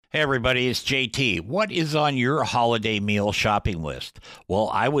Hey everybody, it's JT. What is on your holiday meal shopping list? Well,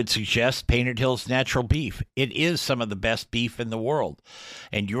 I would suggest Painted Hills Natural Beef. It is some of the best beef in the world,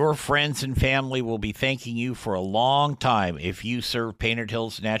 and your friends and family will be thanking you for a long time if you serve Painted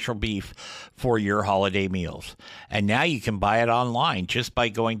Hills Natural Beef for your holiday meals. And now you can buy it online just by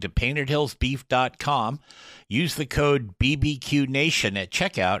going to paintedhillsbeef.com. Use the code BBQNation at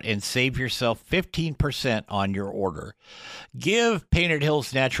checkout and save yourself 15% on your order. Give Painted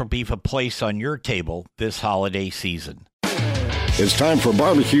Hills Natural Beef a place on your table this holiday season. It's time for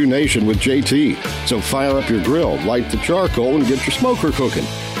Barbecue Nation with JT. So fire up your grill, light the charcoal, and get your smoker cooking.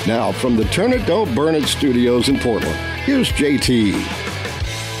 Now, from the Turn It, Don't Burn It studios in Portland, here's JT.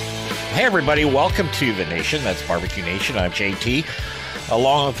 Hey everybody, welcome to the Nation. That's Barbecue Nation. I'm JT.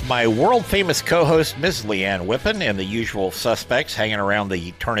 Along with my world-famous co-host, Ms. Leanne Whippen, and the usual suspects hanging around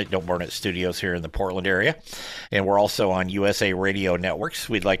the Turn It, Don't Burn It studios here in the Portland area. And we're also on USA Radio Networks.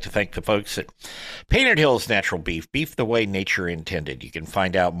 We'd like to thank the folks at Painted Hills Natural Beef, beef the way nature intended. You can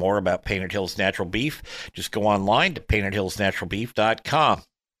find out more about Painted Hills Natural Beef. Just go online to paintedhillsnaturalbeef.com.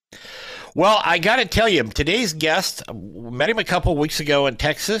 Well, I got to tell you, today's guest, met him a couple weeks ago in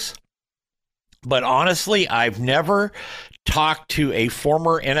Texas. But honestly, I've never talked to a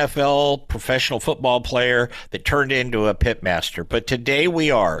former NFL professional football player that turned into a pitmaster. But today we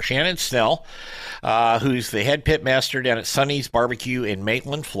are. Shannon Snell, who's the head pitmaster down at Sonny's Barbecue in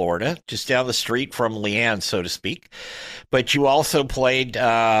Maitland, Florida, just down the street from Leanne, so to speak. But you also played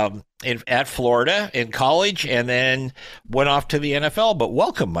at Florida in college and then went off to the NFL. But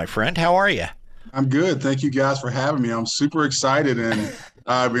welcome, my friend. How are you? I'm good. Thank you guys for having me. I'm super excited, and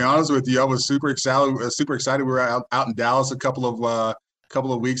I'll be honest with you, I was super excited. We were out in Dallas a couple of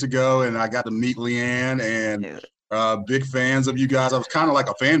weeks ago, and I got to meet Leanne, and big fans of you guys. I was kind of like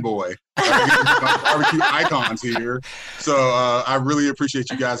a fanboy, barbecue icons here. So I really appreciate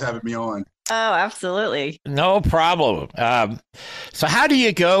you guys having me on. Oh, absolutely. No problem. So how do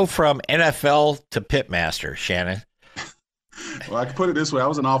you go from NFL to pitmaster, Shannon? Well, I can put it this way. I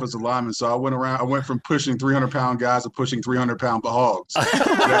was an offensive lineman, so I went from pushing 300-pound guys to pushing 300-pound hogs. So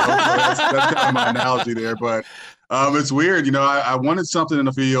that's kind of my analogy there. But it's weird. I wanted something in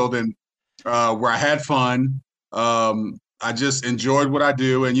the field and where I had fun. I just enjoyed what I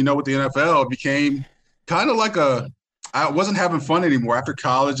do. And, with the NFL, it became kind of like I wasn't having fun anymore. After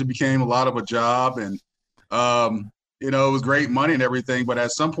college, it became a lot of a job. And, it was great money and everything. But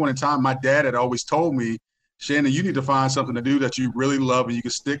at some point in time, my dad had always told me, Shannon, you need to find something to do that you really love and you can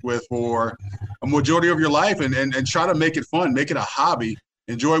stick with for a majority of your life and try to make it fun, make it a hobby,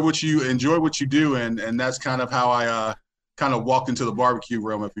 enjoy what you do. And that's kind of how I kind of walked into the barbecue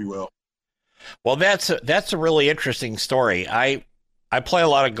realm, if you will. Well, that's a really interesting story. I play a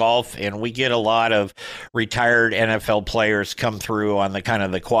lot of golf, and we get a lot of retired NFL players come through on the kind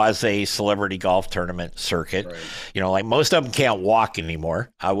of the quasi-celebrity golf tournament circuit. Right. Like most of them can't walk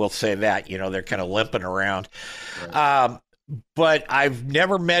anymore. I will say that. They're kind of limping around. Right. But I've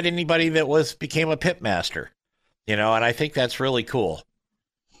never met anybody that became a pitmaster, and I think that's really cool.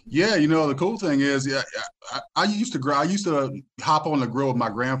 Yeah, the cool thing is, I used to hop on the grill with my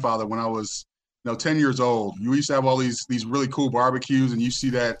grandfather when I was 10 years old. You used to have all these really cool barbecues, and you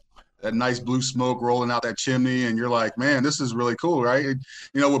see that nice blue smoke rolling out that chimney, and you're like, man, this is really cool, right?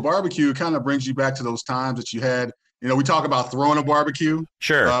 With barbecue, it kind of brings you back to those times that you had. We talk about throwing a barbecue.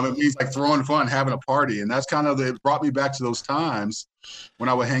 Sure. It means like throwing fun, having a party. And that's it brought me back to those times when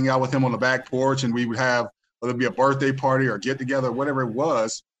I would hang out with him on the back porch, and we would have, whether it be a birthday party or get together, whatever it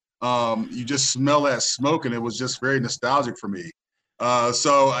was, you just smell that smoke, and it was just very nostalgic for me.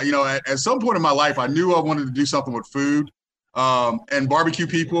 So at some point in my life, I knew I wanted to do something with food. And barbecue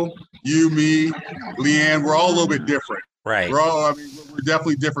people, you, me, Leanne, we're all a little bit different. Right. We're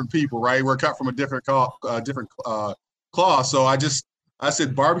definitely different people, right? We're cut from a different cloth. So I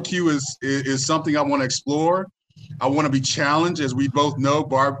said, barbecue is something I want to explore. I want to be challenged. As we both know,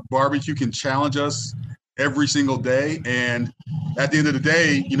 barbecue can challenge us every single day. And at the end of the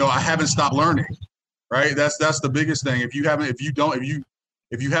day, I haven't stopped learning. Right. That's the biggest thing. If you haven't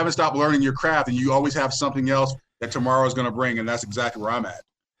stopped learning your craft, and you always have something else that tomorrow is going to bring. And that's exactly where I'm at.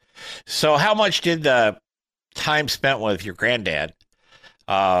 So how much did the time spent with your granddad,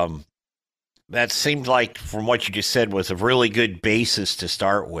 that seemed like, from what you just said, was a really good basis to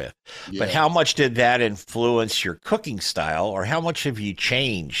start with. Yeah. But how much did that influence your cooking style, or how much have you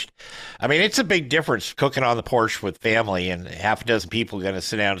changed? I mean, it's a big difference cooking on the porch with family and half a dozen people going to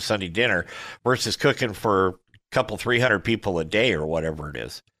sit down to Sunday dinner versus cooking for a couple, 300 people a day or whatever it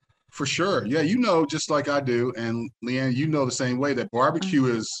is. For sure. Yeah, just like I do, and Leanne, the same way, that barbecue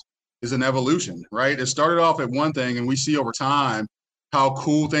is an evolution, right? It started off at one thing, and we see over time how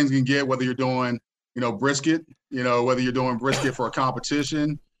cool things can get, whether you're doing, brisket, whether you're doing brisket for a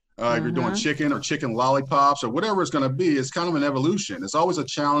competition, if you're doing chicken or chicken lollipops or whatever it's going to be, it's kind of an evolution. It's always a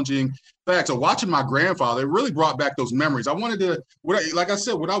challenging fact. So watching my grandfather, it really brought back those memories. I wanted to, like I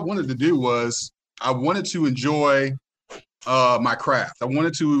said, what I wanted to do was I wanted to enjoy my craft. I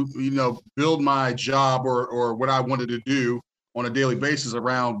wanted to, build my job or what I wanted to do on a daily basis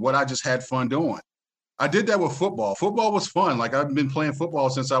around what I just had fun doing. I did that with football. Football was fun. Like I've been playing football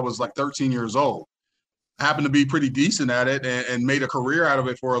since I was like 13 years old. I happened to be pretty decent at it and made a career out of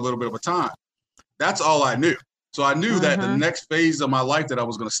it for a little bit of a time. That's all I knew. So I knew that the next phase of my life that I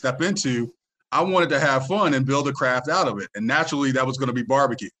was going to step into, I wanted to have fun and build a craft out of it. And naturally, that was going to be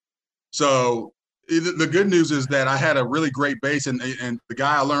barbecue. So the good news is that I had a really great base, and the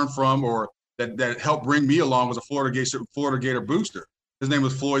guy I learned from or that helped bring me along was a Florida Gator booster. His name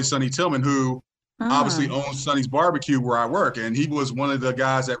was Floyd Sonny Tillman, who obviously owns Sonny's Barbecue where I work. And he was one of the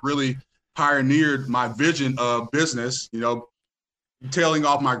guys that really pioneered my vision of business, tailing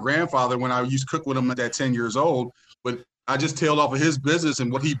off my grandfather when I used to cook with him at that 10 years old. But I just tailed off of his business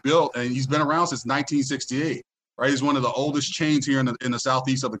and what he built. And he's been around since 1968, right? He's one of the oldest chains here in the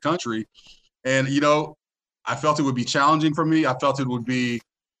southeast of the country. And, I felt it would be challenging for me. I felt it would be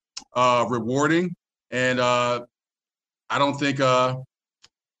rewarding. And I think I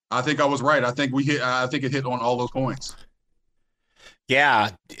was right. I think it hit on all those points. Yeah.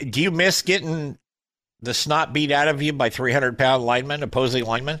 Do you miss getting the snot beat out of you by 300-pound opposing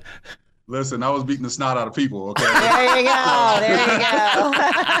linemen? Listen, I was beating the snot out of people. Okay. There you go.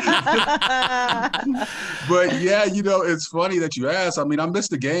 But yeah, it's funny that you asked. I mean, I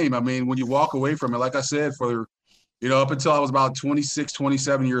missed the game. I mean, when you walk away from it, like I said, for, up until I was about 26,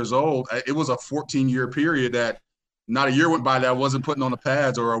 27 years old, it was a 14-year period that not a year went by that I wasn't putting on the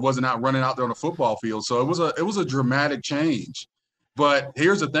pads or I wasn't out running out there on the football field. So it was a dramatic change. But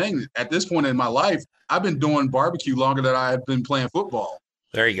here's the thing. At this point in my life, I've been doing barbecue longer than I have been playing football.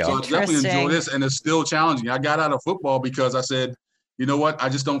 There you go. So I definitely enjoy this, and it's still challenging. I got out of football because I said, you know what? I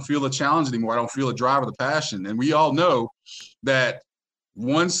just don't feel the challenge anymore. I don't feel the drive or the passion. And we all know that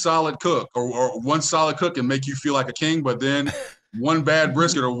one solid cook or one solid cook can make you feel like a king, but then one bad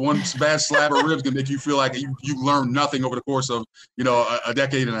brisket or one bad slab of ribs can make you feel like you learned nothing over the course of, a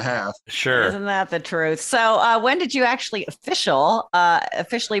decade and a a half. Sure. Isn't that the truth? So when did you actually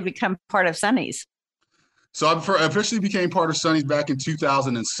officially become part of Sonny's? So I officially became part of Sonny's back in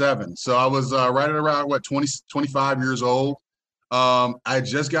 2007. So I was right at around 25 years old. I had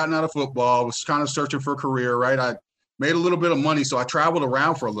just gotten out of football, was kind of searching for a career, right? I made a little bit of money, so I traveled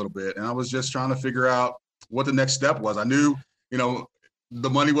around for a little bit, and I was just trying to figure out what the next step was. I knew, the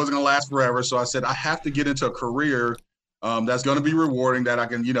money wasn't going to last forever, so I said I have to get into a career that's going to be rewarding, that I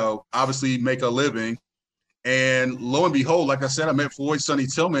can, obviously make a living. And lo and behold, like I said, I met Floyd Sonny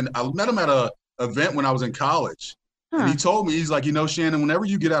Tillman. I met him at a event when I was in college. And he told me, he's like, Shannon, whenever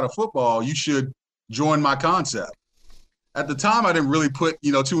you get out of football, you should join my concept. At the time, I didn't really put,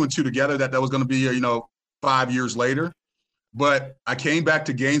 2 and 2 together that was going to be, 5 years later. But I came back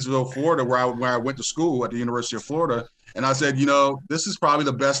to Gainesville, Florida, where I went to school at the University of Florida. And I said, this is probably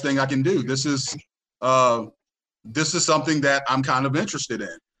the best thing I can do. This is something that I'm kind of interested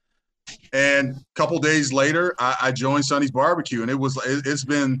in. And a couple days later, I joined Sonny's Barbecue, and it's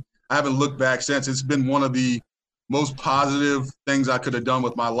been, I haven't looked back since. It's been one of the most positive things I could have done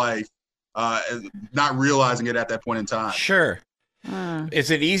with my life, not realizing it at that point in time. Sure.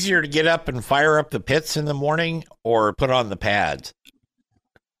 Is it easier to get up and fire up the pits in the morning or put on the pads?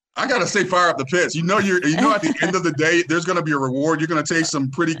 I gotta say, fire up the pits. At the end of the day, there's gonna be a reward. You're gonna taste some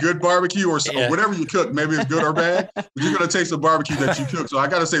pretty good barbecue or whatever you cook. Maybe it's good or bad, but you're gonna taste the barbecue that you cook. So I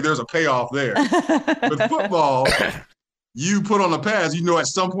gotta say, there's a payoff there. With football, you put on the pads, at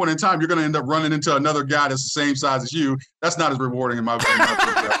some point in time, you're going to end up running into another guy that's the same size as you. That's not as rewarding in my opinion.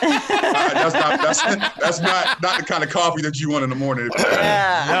 That's not the kind of coffee that you want in the morning.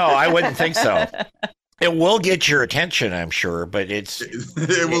 Yeah. No, I wouldn't think so. It will get your attention, I'm sure, but it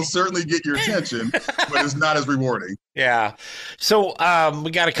will certainly get your attention, but it's not as rewarding. Yeah. So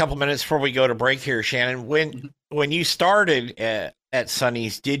we got a couple minutes before we go to break here, Shannon. When you started at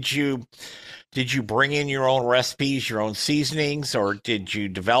Sonny's, did you bring in your own recipes, your own seasonings, or did you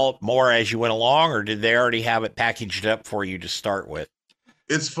develop more as you went along, or did they already have it packaged up for you to start with?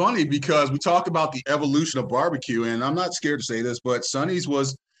 It's funny because we talk about the evolution of barbecue, and I'm not scared to say this, but Sonny's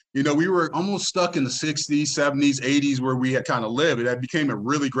was, we were almost stuck in the 60s, 70s, 80s where we had kind of lived. It became a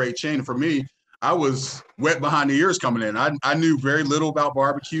really great chain. And for me, I was wet behind the ears coming in. I knew very little about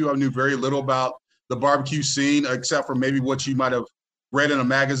barbecue. I knew very little about the barbecue scene, except for maybe what you might have read in a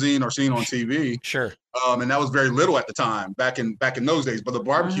magazine or seen on TV. Sure. And that was very little at the time back in those days. But the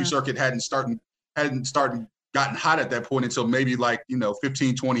barbecue circuit hadn't gotten hot at that point until maybe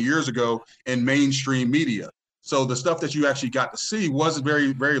 15, 20 years ago in mainstream media. So the stuff that you actually got to see was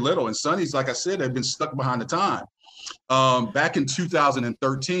very, very little. And Sonny's, like I said, had been stuck behind the time. Back in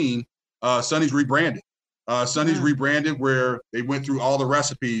 2013, Sonny's rebranded. Sonny's rebranded, where they went through all the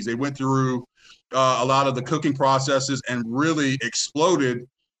recipes. They went through a lot of the cooking processes and really exploded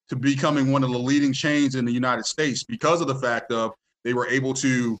to becoming one of the leading chains in the United States because of the fact of they were able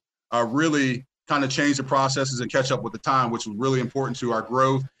to really kind of change the processes and catch up with the time, which was really important to our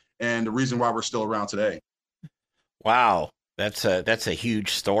growth and the reason why we're still around today. Wow. That's a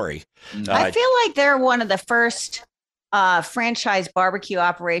huge story. I feel like they're one of the first franchise barbecue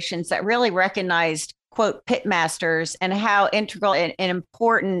operations that really recognized, quote, pitmasters and how integral and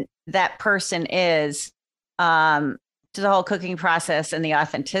important that person is to the whole cooking process and the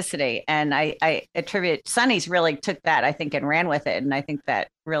authenticity. And I attribute Sonny's really took that, I think, and ran with it. And I think that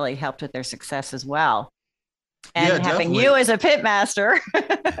really helped with their success as well. And having definitely. you as a pitmaster.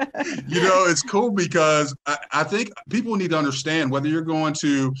 It's cool because I think people need to understand whether you're going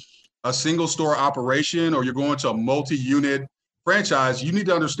to a single store operation or you're going to a multi-unit franchise, you need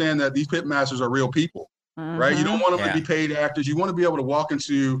to understand that these pitmasters are real people, right? You don't want them to be paid actors. You want to be able to walk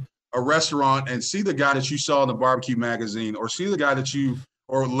into a restaurant and see the guy that you saw in the barbecue magazine or see the guy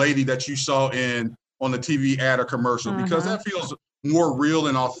or lady that you saw on the TV ad or commercial, because that feels more real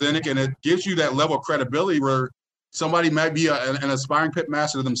and authentic. And it gives you that level of credibility where somebody might be an aspiring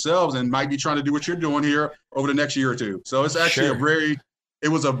pitmaster themselves and might be trying to do what you're doing here over the next year or two. So it's actually it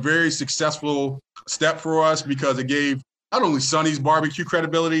was a very successful step for us because it gave not only Sonny's barbecue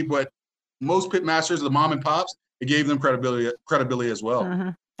credibility, but most pitmasters, the mom and pops, it gave them credibility as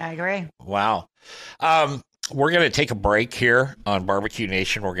well. I agree. Wow. We're going to take a break here on Barbecue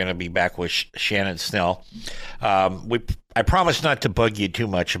Nation. We're going to be back with Shannon Snell. I promise not to bug you too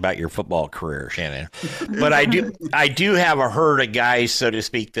much about your football career, Shannon, but I do have a herd of guys, so to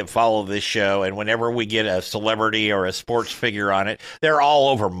speak, that follow this show. And whenever we get a celebrity or a sports figure on it, they're all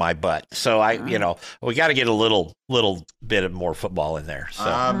over my butt. So we got to get a little bit of more football in there. So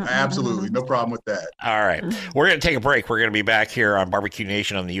absolutely. No problem with that. All right. We're going to take a break. We're going to be back here on Barbecue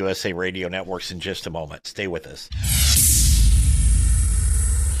Nation on the USA Radio Networks in just a moment. Stay with us.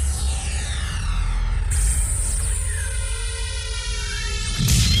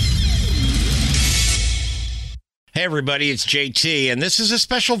 Hey everybody, it's JT, and this is a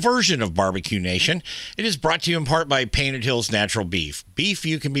special version of Barbecue Nation. It is brought to you in part by Painted Hills Natural Beef. Beef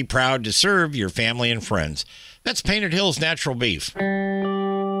you can be proud to serve your family and friends. That's Painted Hills Natural Beef.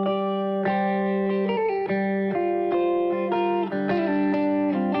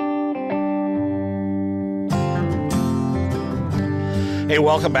 Hey,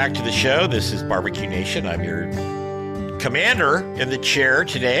 welcome back to the show. This is Barbecue Nation. I'm your commander in the chair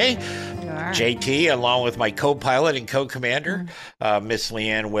today. JT, along with my co-pilot and co-commander, Miss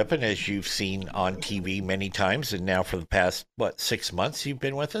Leanne Whippen, as you've seen on TV many times, and now for the past, 6 months you've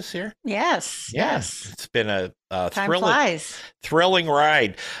been with us here? Yes. It's been a thrilling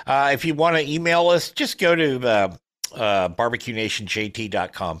ride. If you want to email us, just go to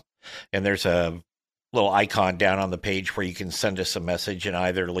barbecuenationjt.com, and there's a little icon down on the page where you can send us a message, and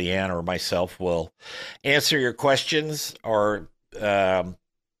either Leanne or myself will answer your questions or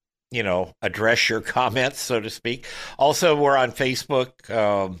address your comments, so to speak. Also, we're on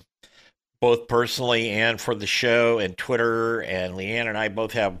Facebook, both personally and for the show, and Twitter. And Leanne and I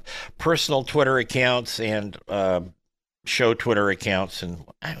both have personal Twitter accounts and show Twitter accounts, and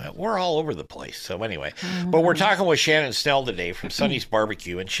we're all over the place. So anyway, but we're talking with Shannon Snell today from Sonny's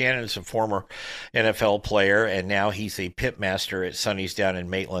Barbecue, and Shannon's a former NFL player, and now he's a pitmaster at Sonny's down in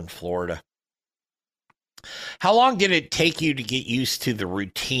Maitland, Florida. How long did it take you to get used to the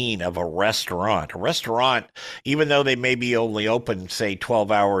routine of a restaurant? A restaurant, even though they may be only open, say,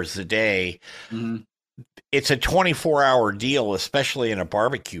 12 hours a day, it's a 24-hour deal, especially in a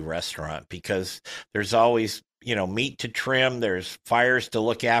barbecue restaurant, because there's always, meat to trim, there's fires to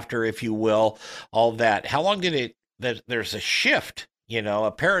look after, if you will, all that. How long did there's a shift,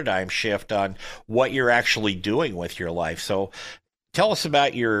 a paradigm shift on what you're actually doing with your life. So tell us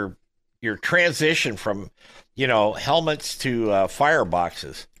about your transition from, helmets to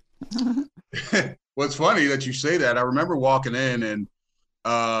fireboxes. Well, it's funny that you say that. I remember walking in and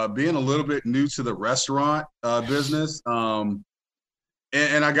being a little bit new to the restaurant business. And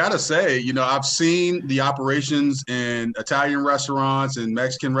I got to say, I've seen the operations in Italian restaurants and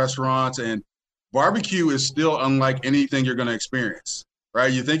Mexican restaurants, and barbecue is still unlike anything you're going to experience,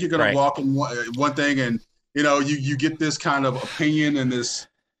 right? You think you're going to walk in one thing and you get this kind of opinion and this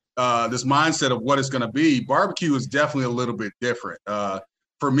mindset of what it's going to be. Barbecue is definitely a little bit different.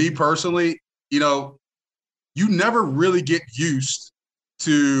 For me personally, you never really get used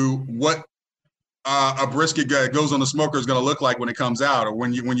to what a brisket that goes on the smoker is going to look like when it comes out, or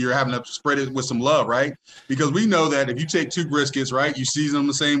when you're having to spread it with some love, right? Because we know that if you take two briskets, right, you season them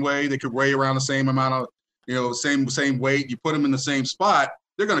the same way, they could weigh around the same amount of, same weight, you put them in the same spot,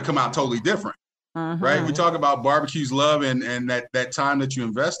 they're going to come out totally different, right? We talk about barbecue's love and that time that you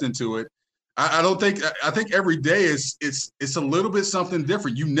invest into it. I think every day it's a little bit something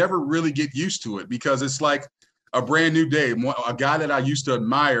different. You never really get used to it because it's like a brand new day. A guy that I used to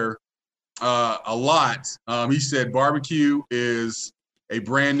admire a lot, he said barbecue is a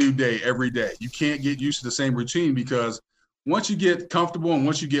brand new day every day. You can't get used to the same routine because once you get comfortable and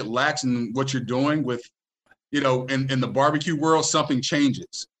once you get lax in what you're doing with, in the barbecue world, something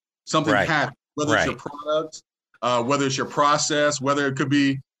changes. Something happens, whether it's your product, whether it's your process, whether it could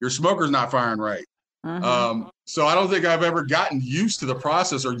be your smoker's not firing right. So I don't think I've ever gotten used to the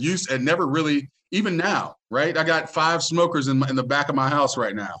process and never really, even now, right? I got 5 smokers in the back of my house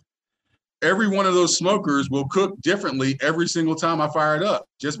right now. Every one of those smokers will cook differently every single time I fire it up,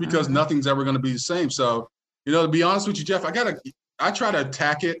 just because nothing's ever going to be the same. So, to be honest with you, Jeff, I try to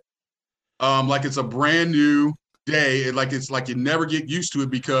attack it like it's a brand new day. It's like you never get used to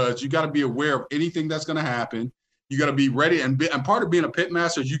it because you got to be aware of anything that's going to happen. You got to be ready. And part of being a pit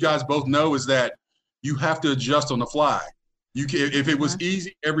master, as you guys both know, is that you have to adjust on the fly. If it was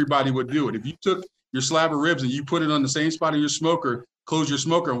easy, everybody would do it. If you took your slab of ribs and you put it on the same spot in your smoker, close your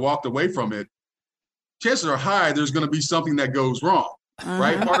smoker and walked away from it, chances are high there's going to be something that goes wrong,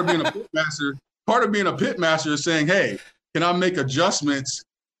 right? Part of being a pit master is saying, hey, can I make adjustments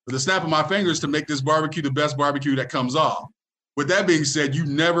with the snap of my fingers to make this barbecue the best barbecue that comes off? With that being said, you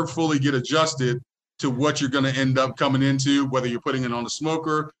never fully get adjusted to what you're going to end up coming into, whether you're putting it on the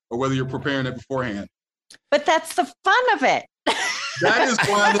smoker or whether you're preparing it beforehand. But that's the fun of it. That is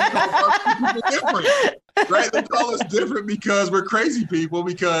why they call people different, right? They call us different because we're crazy people,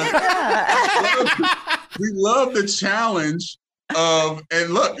 because we love the challenge of,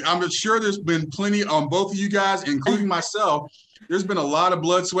 and look, I'm sure there's been plenty on both of you guys, including myself. There's been a lot of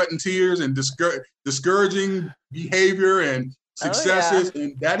blood, sweat, and tears and discouraging behavior and successes.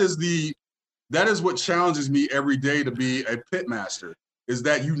 And that is what challenges me every day to be a pit master, is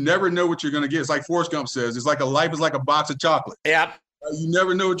that you never know what you're going to get. It's like Forrest Gump says, life is like a box of chocolate. Yeah. You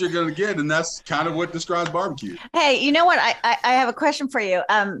never know what you're going to get. And that's kind of what describes barbecue. Hey, you know what? I have a question for you.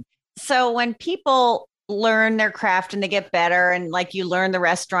 So when people learn their craft and they get better and like you learn the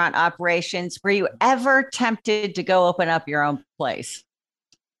restaurant operations, were you ever tempted to go open up your own place?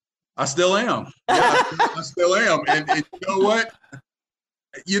 I still am. Yeah, I still am. And you know what?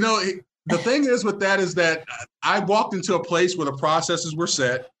 The thing is with that is that I walked into a place where the processes were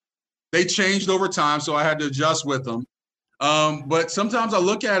set. They changed over time, so I had to adjust with them. But sometimes I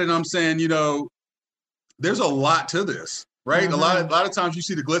look at it and I'm saying, there's a lot to this, right? A lot of times you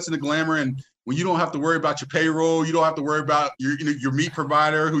see the glitz and the glamour, and when you don't have to worry about your payroll, you don't have to worry about your meat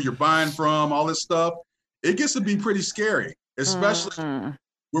provider, who you're buying from, all this stuff, it gets to be pretty scary, especially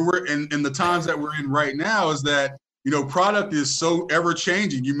when we're in the times that we're in right now, is that product is so ever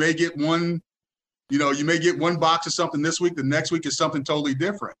changing. You may get one box of something this week, the next week is something totally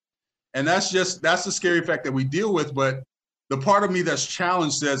different. And that's the scary fact that we deal with. But the part of me that's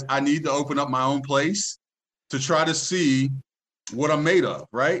challenged says I need to open up my own place to try to see what I'm made of,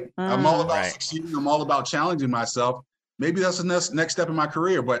 right? I'm all about succeeding. I'm all about challenging myself. Maybe that's the next step in my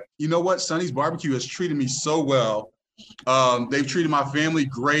career. But you know what? Sonny's Barbecue has treated me so well. They've treated my family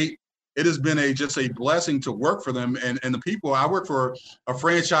great. It has been just a blessing to work for them. And the people, I work for a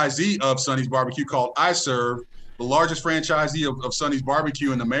franchisee of Sonny's Barbecue called iServe, the largest franchisee of Sonny's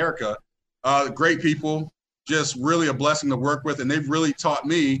Barbecue in America. Great people, just really a blessing to work with. And they've really taught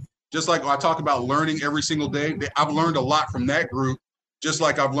me, just like I talk about learning every single day, I've learned a lot from that group, just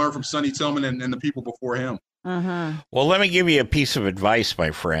like I've learned from Sonny Tillman and the people before him. Well, let me give you a piece of advice, my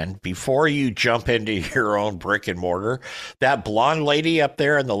friend. Before you jump into your own brick and mortar, that blonde lady up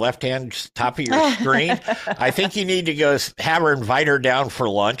there in the left-hand top of your screen, I think you need to go have her invite her down for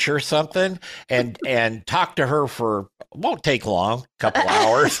lunch or something and talk to her for, won't take long, a couple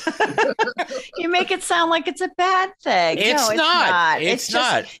hours. You make it sound like it's a bad thing. It's not. It's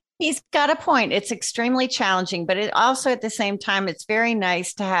not. He's got a point. It's extremely challenging, but it also at the same time, it's very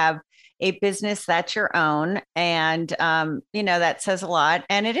nice to have a business that's your own. And, that says a lot.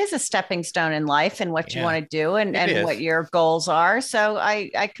 And it is a stepping stone in life and what you want to do and what your goals are. So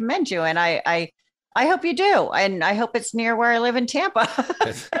I commend you. And I I hope you do. And I hope it's near where I live in Tampa.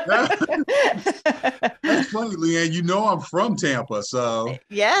 That's funny, Leanne. You know I'm from Tampa, so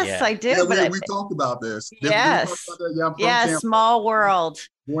Yes, Yeah. I do. yeah, but we talked about this. Did we yes. talk about that? Yeah, I'm from Yeah, Tampa, small world.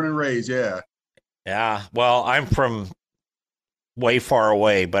 born and raised. Yeah. Yeah. Well, I'm from way far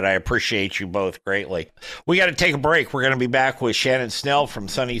away, but I appreciate you both greatly. We got to take a break. We're going to be back with Shannon Snell from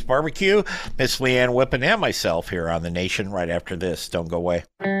Sonny's Barbecue, Miss Leanne Whippen, and myself here on The Nation right after this. Don't go away.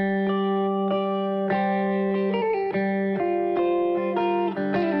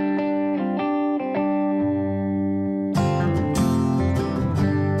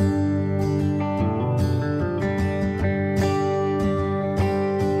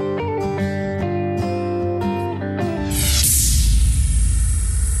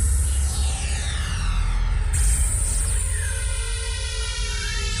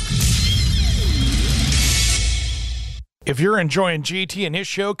 If you're enjoying GT and his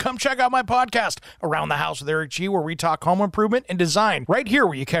show, come check out my podcast, Around the House with Eric G, where we talk home improvement and design right here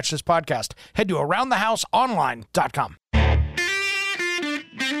where you catch this podcast. Head to AroundTheHouseOnline.com.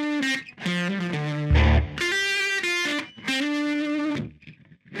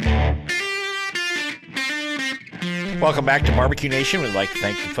 Welcome back to Barbecue Nation. We'd like to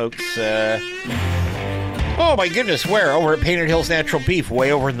thank the folks. Oh my goodness, where? Over at Painted Hills Natural Beef,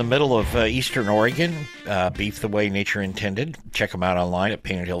 way over in the middle of Eastern Oregon. Beef the way nature intended. Check them out online at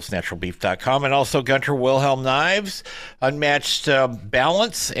paintedhillsnaturalbeef.com. And also Gunter Wilhelm Knives, unmatched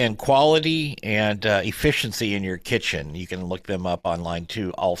balance and quality and efficiency in your kitchen. You can look them up online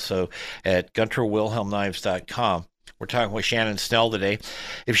too, also at gunterwilhelmknives.com. We're talking with Shannon Snell today.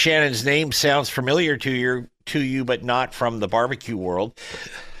 If Shannon's name sounds familiar to you, but not from the barbecue world,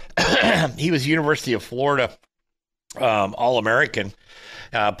 he was University of Florida All-American,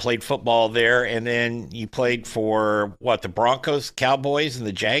 played football there, and then you played for, the Broncos, Cowboys, and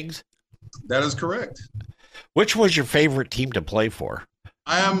the Jags? That is correct. Which was your favorite team to play for?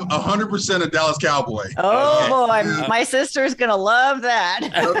 I am 100% a Dallas Cowboy. Oh, boy. My sister's going to love that.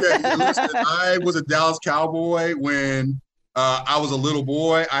 Okay, listen, I was a Dallas Cowboy when I was a little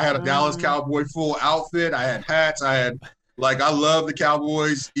boy. I had a Dallas Cowboy full outfit. I had hats. I love the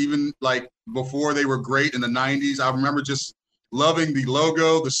Cowboys, even like before they were great in the 90s. I remember just loving the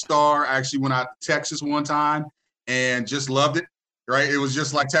logo, the star. I actually went out to Texas one time and just loved it, right? It was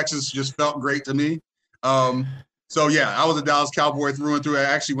just like Texas just felt great to me. So yeah, I was a Dallas Cowboy through and through.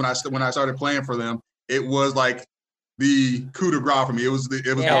 Actually, when I started playing for them, it was like the coup de grace for me. It was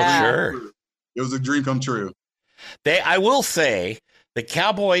Sure. It was a dream come true. I will say, the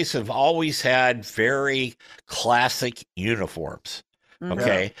Cowboys have always had very classic uniforms.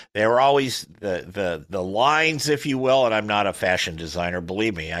 Okay. Yeah. They were always the lines, if you will, and I'm not a fashion designer,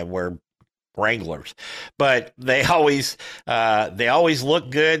 believe me, I wear Wranglers, but they always look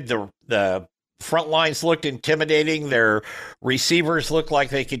good. The front lines looked intimidating. Their receivers looked like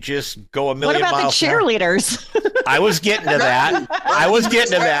they could just go a million miles. What about the cheerleaders? I was getting to that.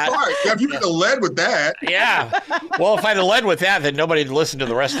 Yeah, you could have led with that. Yeah. Well, if I'd have led with that, then nobody'd listen to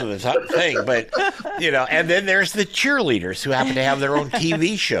the rest of the thing. But, and then there's the cheerleaders who happen to have their own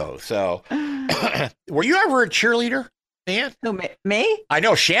TV show. So were you ever a cheerleader, Dan? Who, me? I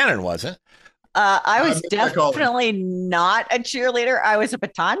know Shannon wasn't. I was definitely not a cheerleader. I was a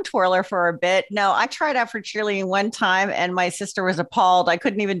baton twirler for a bit. No, I tried out for cheerleading one time and my sister was appalled. I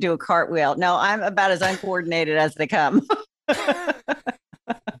couldn't even do a cartwheel. No, I'm about as uncoordinated as they come.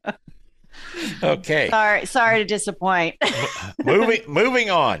 Okay. Sorry to disappoint. Moving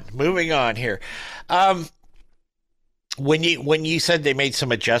on here. When you said they made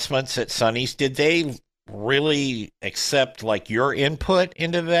some adjustments at Sonny's, did they really accept like your input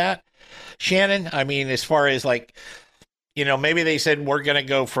into that, Shannon? I mean, as far as like, maybe they said we're going to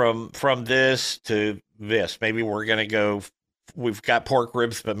go from this to this. Maybe we're going to go. We've got pork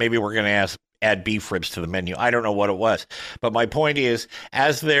ribs, but maybe we're going to add beef ribs to the menu. I don't know what it was, but my point is,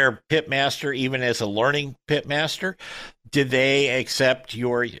 as their pit master, even as a learning pit master, did they accept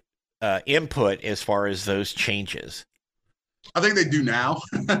your input as far as those changes? I think they do now.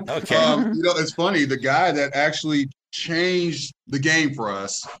 Okay. It's funny. The guy that actually changed the game for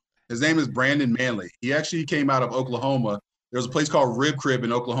us, his name is Brandon Manley. He actually came out of Oklahoma. There's a place called Rib Crib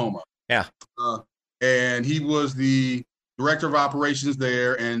in Oklahoma. Yeah. And he was the director of operations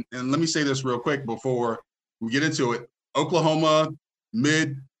there. And let me say this real quick before we get into it. Oklahoma,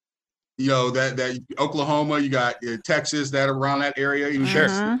 that Oklahoma, you got Texas, that around that area, even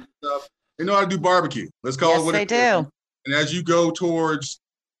Texas stuff. They know how to do barbecue. Let's call it what they do. And as you get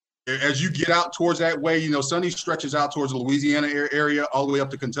out towards that way, Sonny stretches out towards the Louisiana area all the way up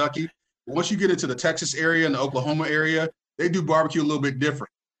to Kentucky. But once you get into the Texas area and the Oklahoma area, they do barbecue a little bit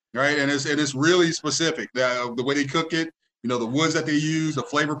different. right? And it's really specific. The way they cook it, the woods that they use, the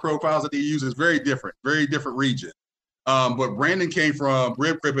flavor profiles that they use is very different region. But Brandon came from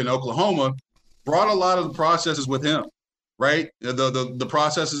Rib Crib in Oklahoma, brought a lot of the processes with him, right? The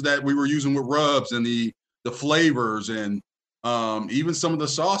processes that we were using with rubs and the flavors and even some of the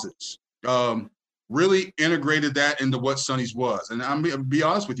sauces. Really integrated that into what Sonny's was. And I'm going to be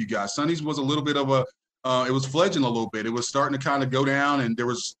honest with you guys, Sonny's was a little bit of it was fledgling a little bit. It was starting to kind of go down, and there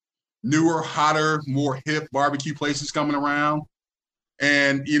was newer, hotter, more hip barbecue places coming around.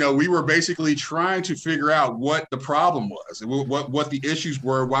 And, we were basically trying to figure out what the problem was, what the issues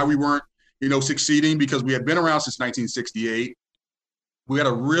were, why we weren't, succeeding, because we had been around since 1968. We had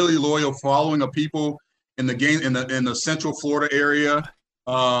a really loyal following of people in the Central Florida area.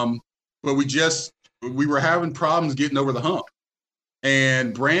 But we were having problems getting over the hump.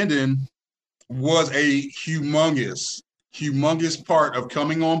 And Brandon was a humongous part of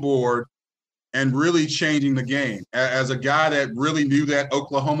coming on board and really changing the game. As a guy that really knew that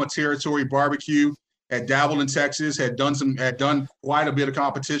Oklahoma territory barbecue, had dabbled in Texas, had done quite a bit of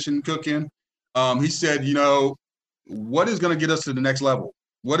competition cooking. He said, what is going to get us to the next level?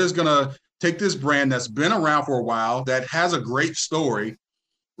 What is going to take this brand that's been around for a while, that has a great story,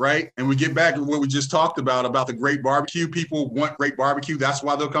 right? And we get back to what we just talked about the great barbecue. People want great barbecue. That's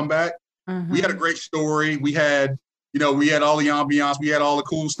why they'll come back. Mm-hmm. We had a great story. We had all the ambiance. We had all the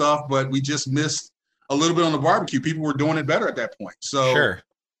cool stuff, but we just missed a little bit on the barbecue. People were doing it better at that point. So sure.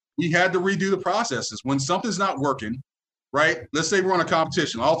 We had to redo the processes. When something's not working, right? Let's say we're on a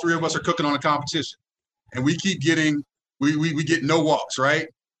competition. All three of us are cooking on a competition, and we keep getting, we get no walks, right?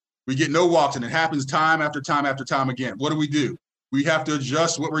 We get no walks, and it happens time after time after time again. What do? We have to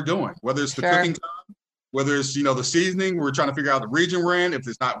adjust what we're doing, whether it's the cooking time, whether it's, the seasoning. We're trying to figure out the region we're in. If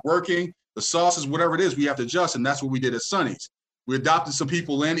it's not working, the sauces, whatever it is, we have to adjust. And that's what we did at Sonny's. We adopted some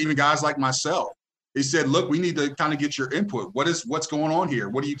people in, even guys like myself. They said, look, we need to kind of get your input. What's going on here?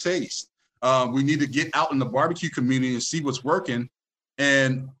 What do you taste? We need to get out in the barbecue community and see what's working.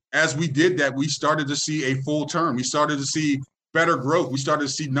 And as we did that, we started to see a full turn. We started to see better growth. We started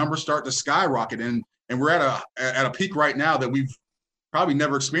to see numbers start to skyrocket. And we're at a peak right now that we've probably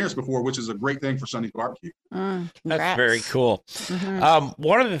never experienced before, which is a great thing for Sonny's Barbecue. That's very cool. Mm-hmm.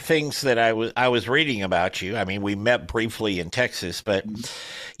 One of the things that I was reading about you, I mean, we met briefly in Texas, but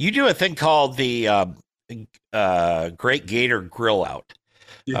you do a thing called the Great Gator Grill Out.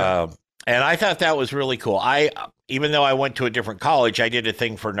 Yeah. And I thought that was really cool. Even though I went to a different college, I did a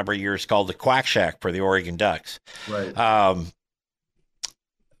thing for a number of years called the Quack Shack for the Oregon Ducks. Right.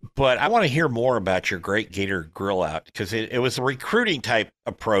 But I want to hear more about your Great Gator Grill Out, because it was a recruiting type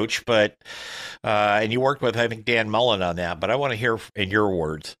approach, but and you worked with, I think, Dan Mullen on that. But I want to hear in your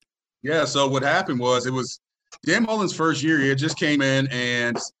words. Yeah. So what happened was, it was Dan Mullen's first year. He had just came in,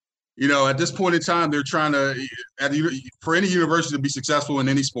 and at this point in time, they're trying to, for any university to be successful in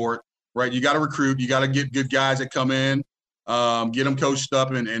any sport, right? You got to recruit. You got to get good guys that come in, get them coached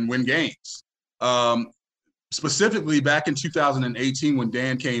up and win games. Specifically back in 2018 when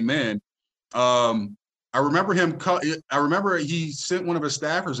Dan came in, I remember he sent one of his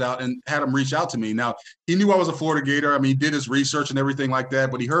staffers out and had him reach out to me. Now, he knew I was a Florida Gator. I mean, he did his research and everything like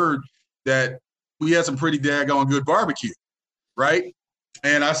that, but he heard that we had some pretty daggone good barbecue, right?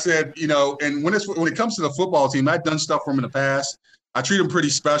 And I said, and when it comes to the football team, I've done stuff for them in the past. I treat them pretty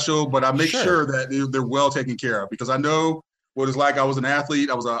special, but I make sure that they're well taken care of, because I know what it's like. I was an athlete.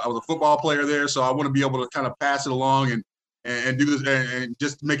 I was a football player there, so I want to be able to kind of pass it along and do this and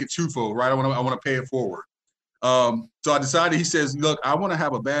just make it twofold, right? I want to pay it forward. So I decided. He says, "Look, I want to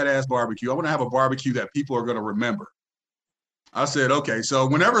have a badass barbecue. I want to have a barbecue that people are going to remember." I said, "Okay." So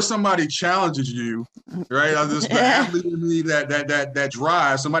whenever somebody challenges you, right? The athlete in me that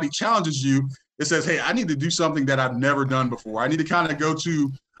drives. Somebody challenges you. It says, "Hey, I need to do something that I've never done before. I need to kind of go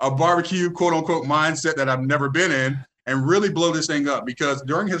to a barbecue, quote unquote, mindset that I've never been in, and really blow this thing up." Because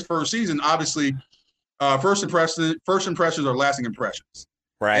during his first season, obviously, first impressions are lasting impressions,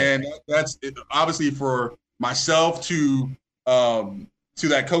 right? And that's it, obviously for myself to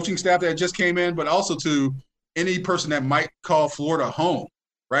that coaching staff that just came in, but also to any person that might call Florida home,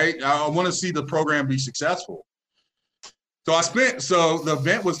 right? I want to see the program be successful. So the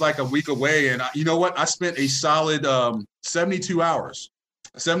event was like a week away, and you know what? I spent a solid 72 hours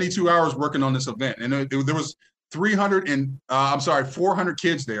working on this event, and there was 400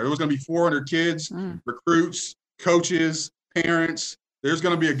 kids there. There was going to be 400 kids, recruits, coaches, parents. There's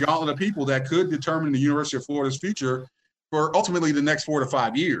going to be a gauntlet of people that could determine the University of Florida's future for ultimately the next 4 to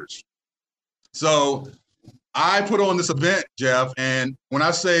 5 years. So I put on this event, Jeff, and when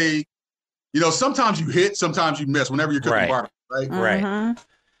I say, sometimes you hit, sometimes you miss whenever you're cooking barbecue, right? Right.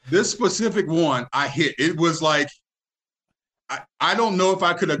 This specific one, I hit. It was like, I don't know if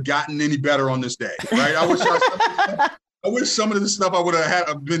I could have gotten any better on this day, right? I wish some of the stuff I would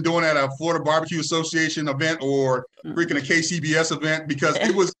have been doing at a Florida Barbecue Association event or freaking a KCBS event, because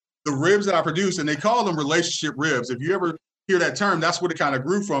it was the ribs that I produced, and they call them relationship ribs. If you ever hear that term, that's what it kind of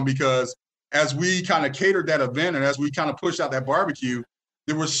grew from, because as we kind of catered that event and as we kind of pushed out that barbecue,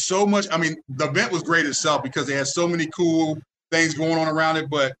 there was so much. I mean, the event was great itself because they had so many cool things going on around it,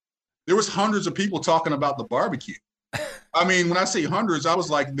 but there was hundreds of people talking about the barbecue. I mean, when I say hundreds, I was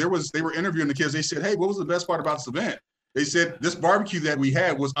like, they were interviewing the kids. They said, hey, what was the best part about this event? They said this barbecue that we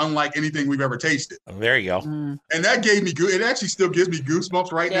had was unlike anything we've ever tasted. There you go. And that gave me it actually still gives me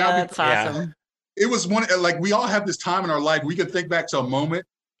goosebumps right now. That's awesome. It was one, like, we all have this time in our life. We can think back to a moment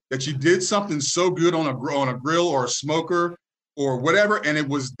that you did something so good on a grill or a smoker or whatever, and it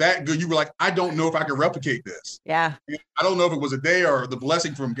was that good. You were like, I don't know if I can replicate this. Yeah. I don't know if it was a day or the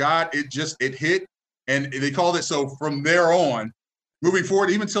blessing from God. It hit, and they called it. So from there on, moving forward,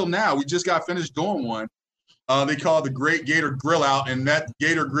 even till now, we just got finished doing one. They call it the Great Gator Grill Out, and that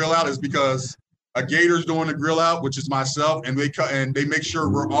Gator Grill Out is because a Gator's doing the grill out, which is myself, and they make sure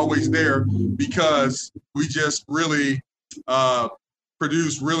we're always there because we just really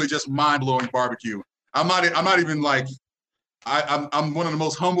produce really just mind-blowing barbecue. I'm not even like, I'm one of the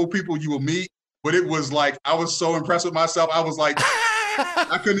most humble people you will meet, but it was like, I was so impressed with myself. I was like,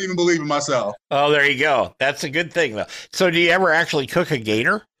 I couldn't even believe in myself. Oh, there you go. That's a good thing, though. So do you ever actually cook a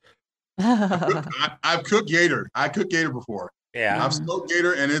gator? I've cooked gator. I cooked gator before. Yeah. I've smoked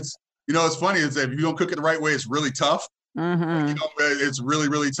gator, and it's funny. It's that if you don't cook it the right way, it's really tough. It's really,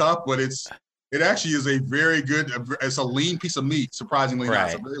 really tough, but it actually is a very good, it's a lean piece of meat, surprisingly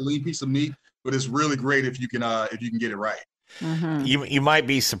enough. It's a very lean piece of meat, but it's really great if you can get it right. You might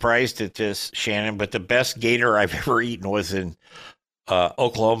be surprised at this, Shannon, but the best gator I've ever eaten was in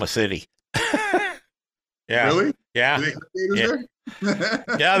Oklahoma City. Yeah. Really? Yeah. Do they have gators there?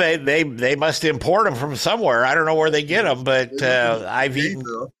 Yeah, they must import them from somewhere. I don't know where they get them, but I've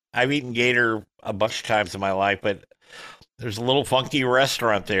eaten gator a bunch of times in my life. But there's a little funky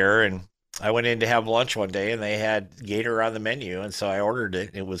restaurant there, and I went in to have lunch one day, and they had gator on the menu, and so I ordered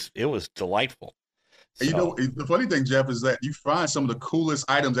it. It was delightful. So, the funny thing, Jeff, is that you find some of the coolest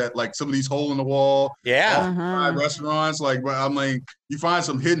items at like some of these hole in the wall restaurants. Like, I mean, you find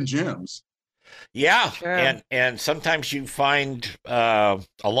some hidden gems. Yeah, sure. and sometimes you find a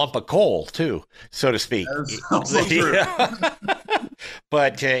lump of coal too, so to speak. That's also true.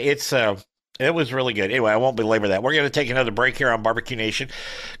 But it was really good. Anyway, I won't belabor that. We're going to take another break here on Barbecue Nation,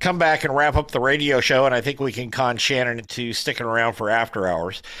 come back and wrap up the radio show, and I think we can con Shannon into sticking around for after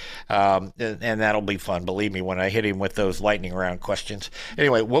hours, and that'll be fun. Believe me, when I hit him with those lightning round questions.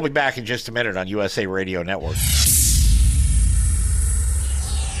 Anyway, we'll be back in just a minute on USA Radio Network.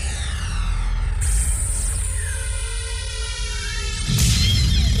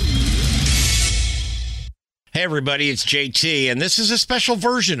 Hey everybody, it's JT, and this is a special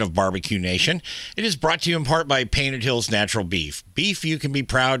version of Barbecue Nation. It is brought to you in part by Painted Hills Natural Beef. Beef you can be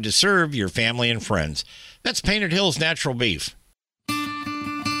proud to serve your family and friends. That's Painted Hills Natural Beef.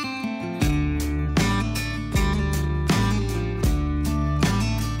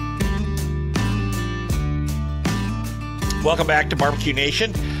 Welcome back to Barbecue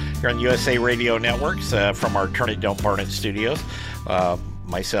Nation here on USA Radio Networks from our Turn It, Don't Burn It studios.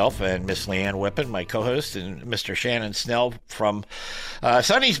 Myself and Miss Leanne Whippen, my co-host, and Mr. Shannon Snell from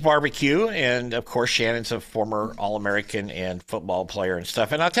Sonny's Barbecue. And, of course, Shannon's a former All-American and football player and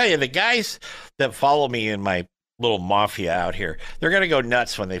stuff. And I'll tell you, the guys that follow me in my little mafia out here, they're going to go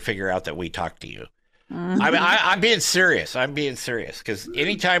nuts when they figure out that we talk to you. I mean, I'm being serious. I'm being serious because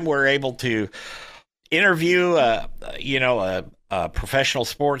anytime we're able to interview, a professional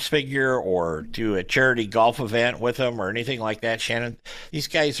sports figure or do a charity golf event with them or anything like that, Shannon, these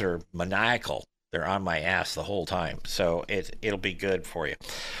guys are maniacal. They're on my ass the whole time. So it'll be good for you.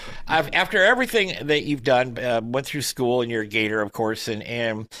 After everything that you've done, went through school and you're a Gator, of course,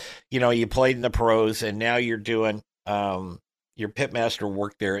 and you played in the pros, and now you're doing your pitmaster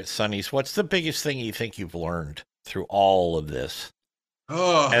work there at Sonny's. What's the biggest thing you think you've learned through all of this?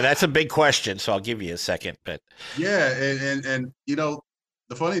 Oh, and that's a big question, so I'll give you a second. But yeah, and the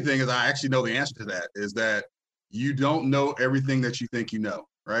funny thing is, I actually know the answer to that. Is that you don't know everything that you think you know,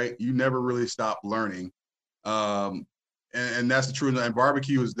 right? You never really stop learning, and that's the truth. And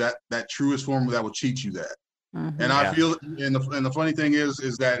barbecue is that truest form that will teach you that. And I feel, and the funny thing is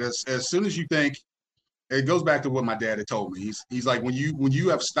that as soon as you think, it goes back to what my dad had told me. He's like, when you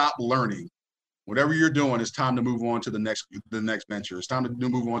have stopped learning, whatever you're doing, it's time to move on to the next venture. It's time to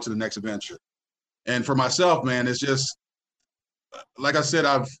move on to the next adventure. And for myself, man, it's just, like I said,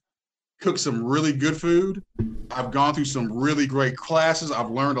 I've cooked some really good food. I've gone through some really great classes. I've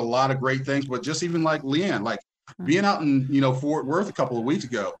learned a lot of great things, but just even like Leanne, like being out in, Fort Worth a couple of weeks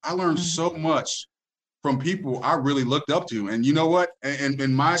ago, I learned so much from people I really looked up to. And you know what? And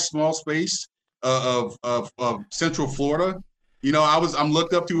in my small space of Central Florida, I'm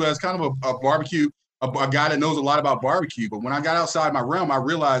looked up to as kind of a barbecue, a guy that knows a lot about barbecue. But when I got outside my realm, I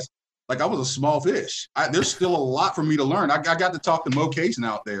realized like I was a small fish. There's still a lot for me to learn. I got to talk to Mo Kaysen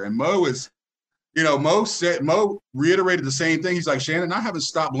out there, and Mo is, Mo reiterated the same thing. He's like, Shannon, I haven't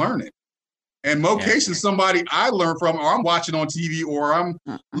stopped learning. And Mo Kaysen is somebody I learned from, or I'm watching on TV, or I'm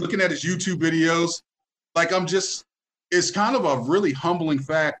looking at his YouTube videos. Like it's kind of a really humbling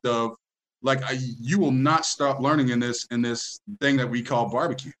fact of like you will not stop learning in this thing that we call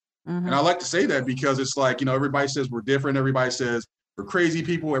barbecue. And I like to say that because it's like, everybody says we're different. Everybody says we're crazy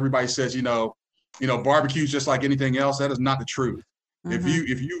people. Everybody says, barbecue is just like anything else. That is not the truth. If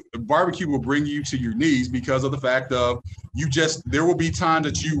you barbecue will bring you to your knees because of the fact of there will be times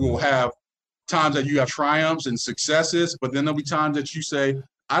that you have triumphs and successes, but then there'll be times that you say,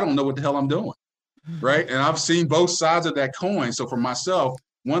 I don't know what the hell I'm doing. Right. And I've seen both sides of that coin. So for myself,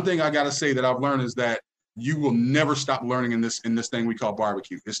 one thing I got to say that I've learned is that you will never stop learning in this thing we call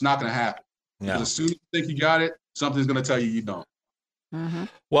barbecue. It's not going to happen. No. As soon as you think you got it, something's going to tell you don't.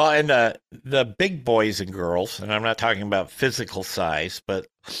 Well, and the big boys and girls, and I'm not talking about physical size, but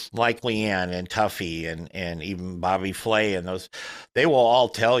like Leanne and Tuffy and even Bobby Flay and those, they will all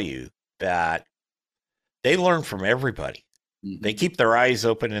tell you that they learn from everybody. They keep their eyes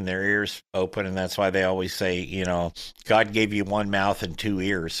open and their ears open, and that's why they always say, God gave you one mouth and two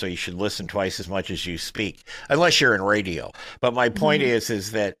ears, so you should listen twice as much as you speak, unless you're in radio. But my point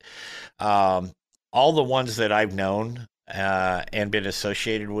is that all the ones that I've known and been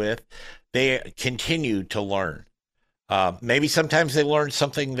associated with, they continue to learn. Maybe sometimes they learn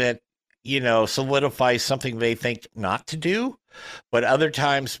something that, solidifies something they think not to do. But other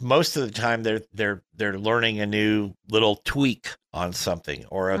times, most of the time, they're learning a new little tweak on something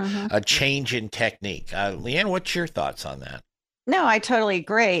or a change in technique. Leanne, what's your thoughts on that? No, I totally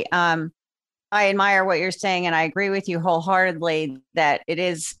agree. I admire what you're saying, and I agree with you wholeheartedly that it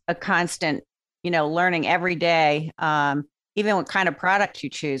is a constant, learning every day. Even what kind of product you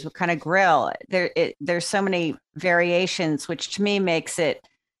choose, what kind of grill. There's so many variations, which to me makes it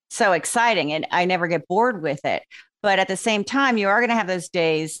so exciting, and I never get bored with it. But at the same time, you are going to have those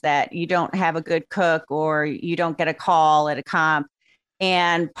days that you don't have a good cook or you don't get a call at a comp.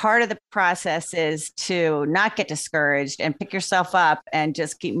 And part of the process is to not get discouraged and pick yourself up and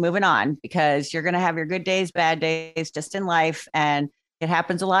just keep moving on, because you're going to have your good days, bad days just in life. And it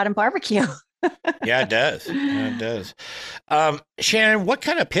happens a lot in barbecue. Yeah, it does. Yeah, it does. Shannon, what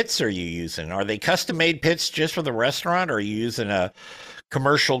kind of pits are you using? Are they custom made pits just for the restaurant, or are you using a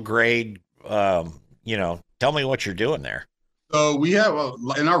commercial grade, tell me what you're doing there. So we have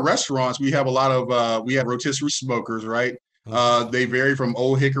in our restaurants, we have a lot of we have rotisserie smokers, right? They vary from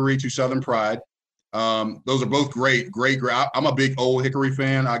Old Hickory to Southern Pride. Those are both great. I'm a big Old Hickory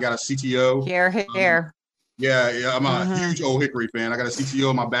fan. I got a CTO. Here. Yeah, I'm a huge Old Hickory fan. I got a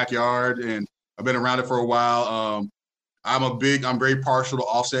CTO in my backyard, and I've been around it for a while. I'm very partial to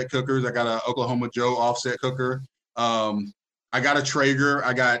offset cookers. I got a Oklahoma Joe offset cooker. I got a Traeger.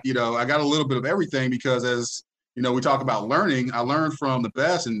 I got a little bit of everything because as we talk about learning, I learned from the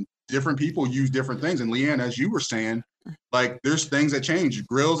best, and different people use different things. And Leanne, as you were saying, like there's things that change.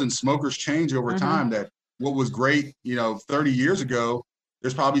 Grills and smokers change over time. That what was great, 30 years ago,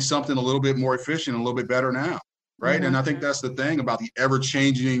 there's probably something a little bit more efficient, a little bit better now. Right. And I think that's the thing about the ever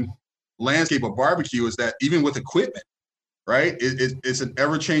changing landscape of barbecue is that even with equipment, right, it's an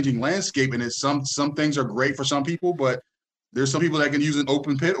ever changing landscape. And it's some things are great for some people, but there's some people that can use an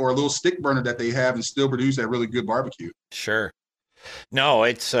open pit or a little stick burner that they have and still produce that really good barbecue. Sure. No,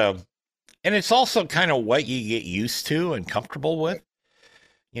 it's and it's also kind of what you get used to and comfortable with.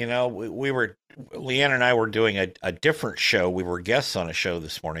 Leanne and I were doing a different show. We were guests on a show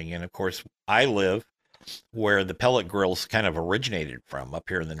this morning. And of course, I live where the pellet grills kind of originated from up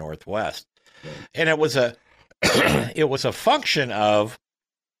here in the Northwest. Right. And it was a function of,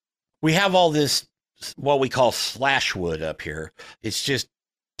 we have all this, what we call slash wood up here. It's just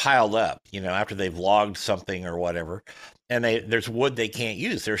piled up, after they've logged something or whatever. And there's wood they can't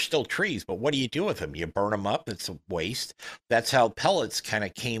use. There's still trees, but what do you do with them? You burn them up. It's a waste. That's how pellets kind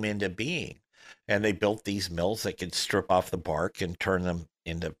of came into being. And they built these mills that could strip off the bark and turn them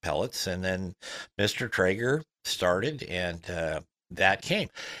into pellets. And then Mr. Traeger started, and that came.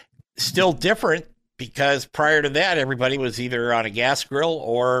 Still different, because prior to that, everybody was either on a gas grill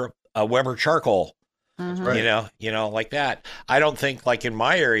or a Weber charcoal Right. You know, like that. I don't think, like in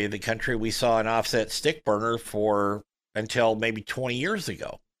my area of the country, we saw an offset stick burner until maybe 20 years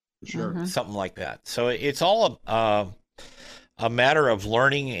ago. For sure. Something like that. So it's all a matter of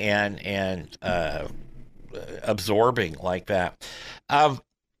learning and absorbing like that.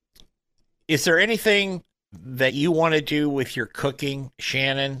 Is there anything that you want to do with your cooking,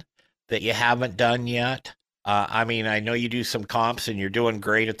 Shannon, that you haven't done yet? I mean, I know you do some comps and you're doing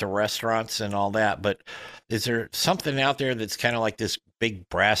great at the restaurants and all that, but is there something out there that's kind of like this big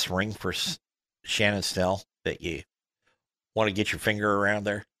brass ring for Shannon Snell that you want to get your finger around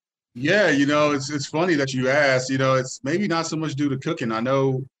there? Yeah, it's funny that you asked. It's maybe not so much due to cooking. I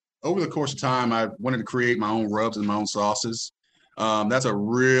know over the course of time, I wanted to create my own rubs and my own sauces. That's a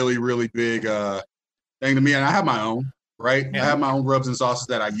really, really big thing to me. And I have my own, right? Yeah. I have my own rubs and sauces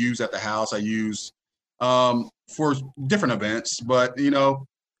that I use at the house. I use for different events, but,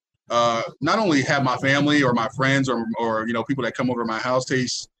 not only have my family or my friends or people that come over to my house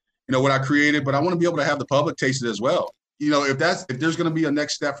taste, what I created, but I want to be able to have the public taste it as well. If there's going to be a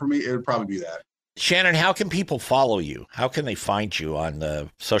next step for me, it would probably be that. Shannon, how can people follow you? How can they find you on the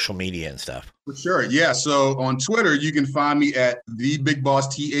social media and stuff? For sure. Yeah. So on Twitter, you can find me at The Big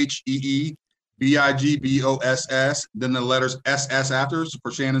Boss, TheeBigBoss, then the letters SS after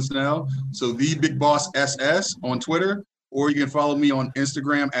for Shannon Snell. So The Big Boss SS on Twitter, or you can follow me on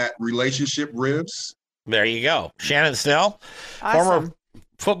Instagram at Relationship Ribs. There you go. Shannon Snell, awesome. Former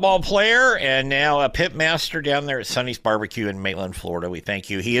football player and now a pit master down there at Sonny's Barbecue in Maitland, Florida. We thank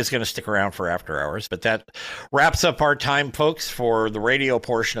you. He is going to stick around for after hours, but that wraps up our time, folks, for the radio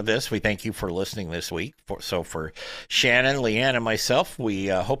portion of this. We thank you for listening this week. So for Shannon, Leanne, and myself, we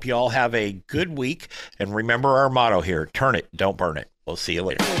hope you all have a good week. And remember our motto here, turn it, don't burn it. We'll see you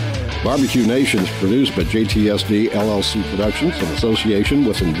later. Barbecue Nation is produced by JTSD LLC Productions in association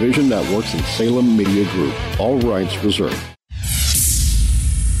with Envision Networks and Salem Media Group. All rights reserved.